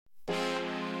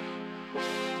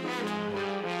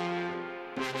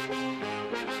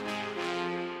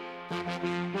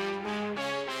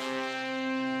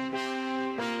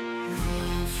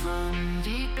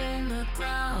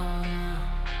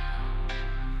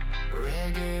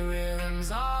reggae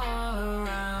rhythms all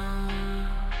around.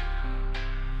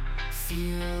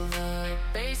 Feel the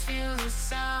bass, feel the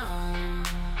sound.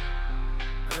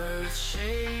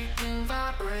 Earth-shaking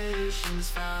vibrations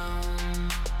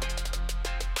found.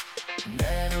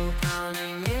 Metal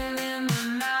pounding in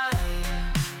the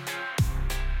night.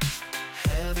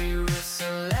 Heavy riffs,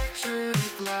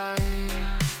 electric light.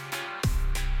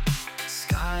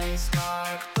 Skies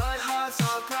dark, but hearts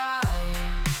are bright.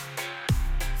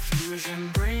 Fusion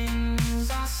brings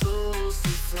our souls to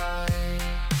flight.